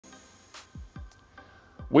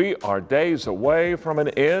We are days away from an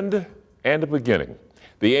end and a beginning.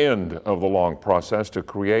 The end of the long process to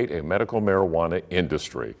create a medical marijuana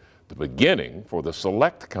industry. The beginning for the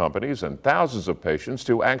select companies and thousands of patients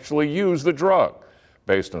to actually use the drug.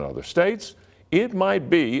 Based on other states, it might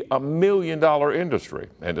be $1 million industry.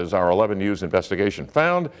 And as our 11 News investigation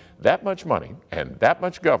found, that much money and that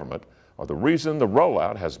much government are the reason the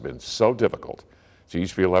rollout has been so difficult.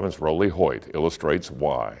 HB11's Rolly Hoyt illustrates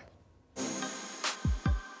why.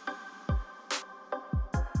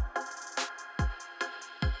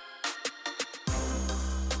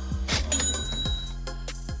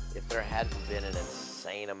 If there hadn't been an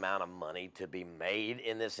insane amount of money to be made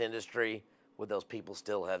in this industry, would those people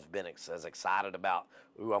still have been as excited about,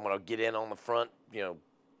 ooh, I'm going to get in on the front,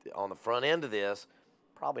 on the front end of this?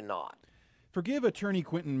 Probably not. Forgive attorney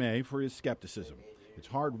Quentin May for his skepticism. It's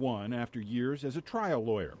hard won after years as a trial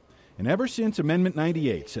lawyer. And ever since Amendment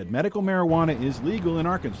 98 said medical marijuana is legal in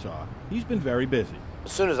Arkansas, he's been very busy.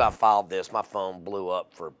 As soon as I filed this, my phone blew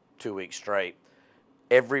up for 2 weeks straight.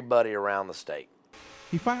 Everybody around the state.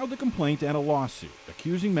 He filed a complaint and a lawsuit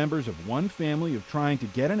accusing members of one family of trying to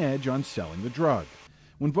get an edge on selling the drug.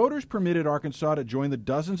 When voters permitted Arkansas to join the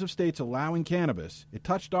dozens of states allowing cannabis, it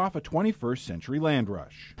touched off a 21st century land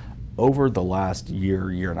rush. Over the last year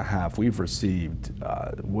and a half, we've received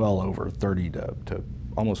well over 30 to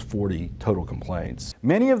almost 40 total complaints.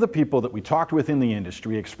 Many of the people that we talked with in the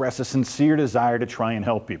industry express a sincere desire to try and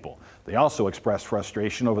help people. They also expressed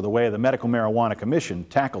frustration over the way the Medical Marijuana Commission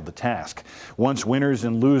tackled the task. Once winners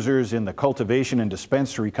and losers in the cultivation and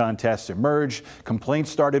dispensary contests emerged,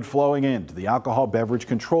 complaints started flowing into the Alcohol Beverage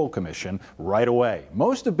Control Commission right away.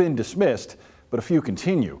 Most have been dismissed, but a few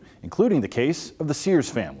continue, including the case of the Sears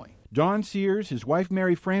family. Don Sears, his wife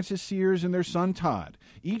Mary Frances Sears, and their son Todd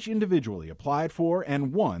each individually applied for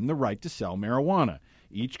and won the right to sell marijuana.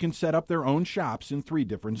 Each can set up their own shops in 3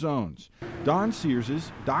 different zones. Don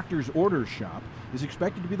Sears's Doctor's Orders shop is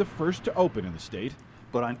expected to be the first to open in the state.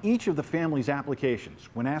 But on each of the family's applications,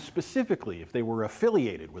 when asked specifically if they were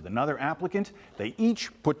affiliated with another applicant, they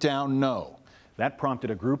each put down no. That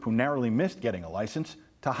prompted a group who narrowly missed getting a license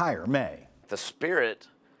to hire May. The spirit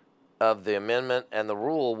of the amendment and the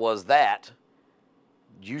rule was that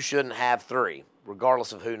you shouldn't have 3,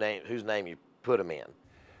 regardless of whose name you put them in.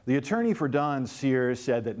 The attorney for Don Sears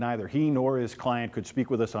said that neither he nor his client could speak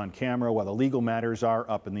with us on camera while the legal matters are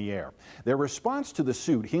up in the air. Their response to the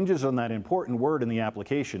suit hinges on that important word in the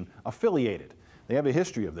application, affiliated. They have a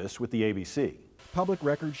history of this with the ABC. Public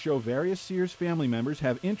records show various Sears family members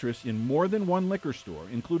have interests in more than one liquor store,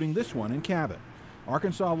 including this one in Cabot.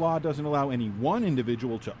 Arkansas law doesn't allow any one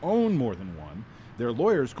individual to own more than one. Their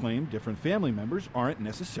lawyers claim different family members aren't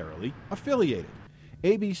necessarily affiliated.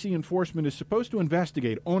 ABC enforcement is supposed to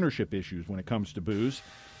investigate ownership issues when it comes to booze.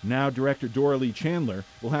 Now Director Dora Lee Chandler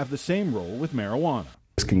will have the same role with marijuana.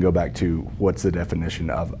 This can go back to what's the definition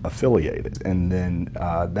of affiliated, and then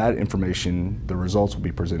that information, the results will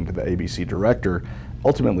be presented to the ABC director.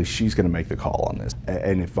 Ultimately, she's going to make the call on this,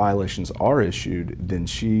 and if violations are issued, then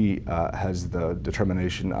she has the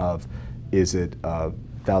determination of, is it a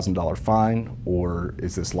 $1,000 fine or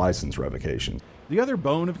is this license revocation? The other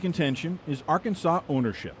bone of contention is Arkansas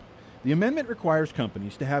ownership. The amendment requires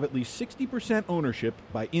companies to have at least 60% ownership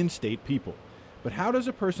by in-state people. But how does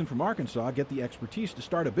a person from Arkansas get the expertise to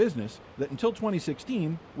start a business that until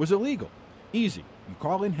 2016 was illegal? Easy. You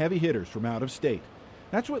call in heavy hitters from out of state.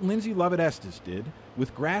 That's what Lindsay Lovett Estes did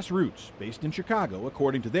with Grassroots, based in Chicago,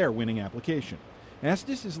 according to their winning application.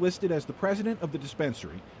 Estes is listed as the president of the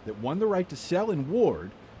dispensary that won the right to sell in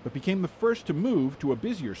Ward, but became the first to move to a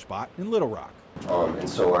busier spot in Little Rock. And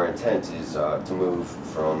so our intent is to move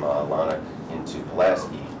from Lonick into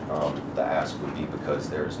Pulaski. The ask would be because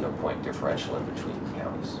there is no point differential in between the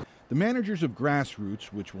counties. The managers of Grassroots,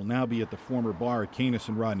 which will now be at the former bar at Canis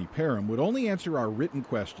and Rodney Parham, would only answer our written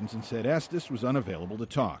questions and said Estes was unavailable to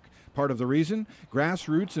talk. Part of the reason?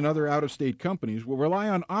 Grassroots and other out-of-state companies will rely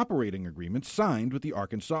on operating agreements signed with the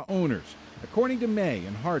Arkansas owners. According to May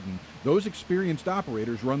and Hardin, those experienced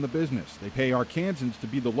operators run the business. They pay Arkansans to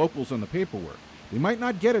be the locals on the paperwork. They might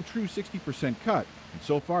not get a true 60% cut, and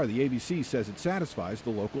so far the ABC says it satisfies the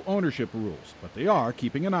local ownership rules, but they are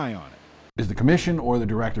keeping an eye on it. Is the commission or the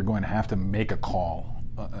director going to have to make a call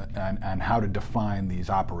on how to define these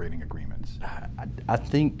operating agreements? I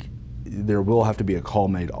think there will have to be a call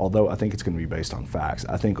made, although I think it's going to be based on facts.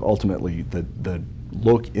 I think ultimately the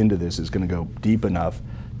look into this is going to go deep enough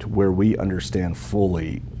to where we understand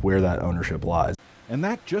fully where that ownership lies. And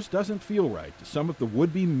that just doesn't feel right to some of the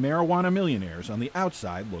would-be marijuana millionaires on the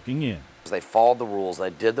outside looking in. They followed the rules. They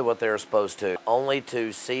did what they were supposed to, only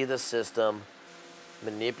to see the system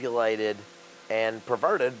manipulated and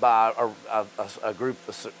perverted by a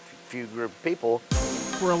few group of people.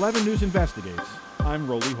 For 11 News Investigates, I'm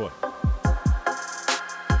Rolly Hood.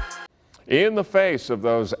 In the face of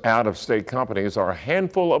those out-of-state companies are a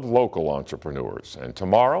handful of local entrepreneurs. And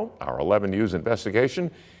tomorrow, our 11 News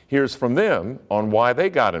investigation hears from them on why they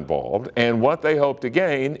got involved and what they hope to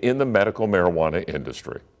gain in the medical marijuana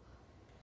industry.